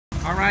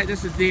All right,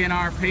 this is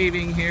DNR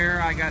Paving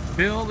here. I got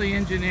Bill, the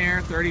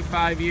engineer,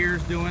 35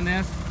 years doing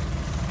this,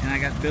 and I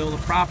got Bill, the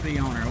property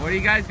owner. What do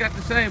you guys got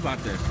to say about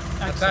this?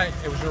 I'll tell you,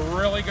 it was a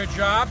really good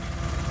job.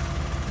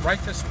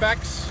 Right to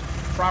specs,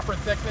 proper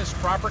thickness,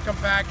 proper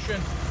compaction.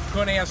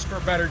 Couldn't ask for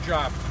a better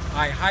job.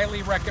 I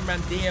highly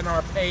recommend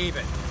DNR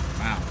Paving.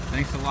 Wow,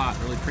 thanks a lot.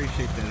 Really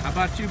appreciate that. How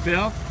about you,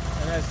 Bill?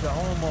 And as the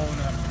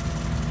homeowner,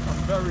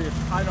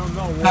 I don't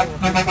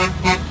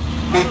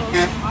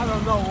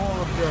know all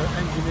of the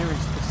engineering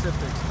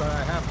specifics, but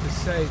I have to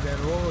say that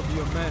all of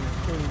you men,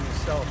 including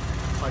yourself,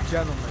 are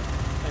gentlemen,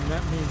 and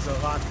that means a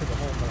lot to the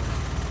homeowner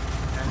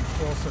and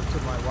also to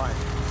my wife.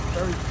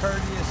 Very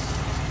courteous,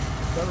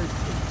 very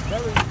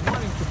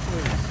wanting to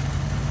please,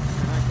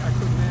 and I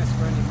couldn't ask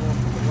for any more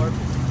from the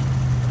workers.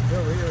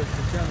 Bill here is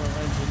the general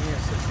engineer,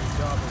 says the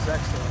job is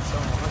excellent, so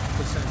I'm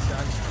 100%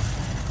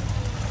 satisfied.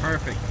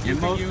 Perfect. You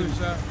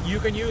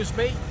can use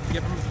me.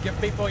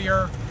 Give people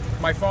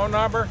my phone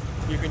number.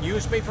 You can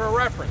use me for a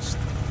reference.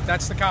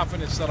 That's the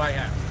confidence that I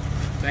have.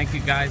 Thank you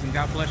guys, and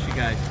God bless you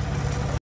guys.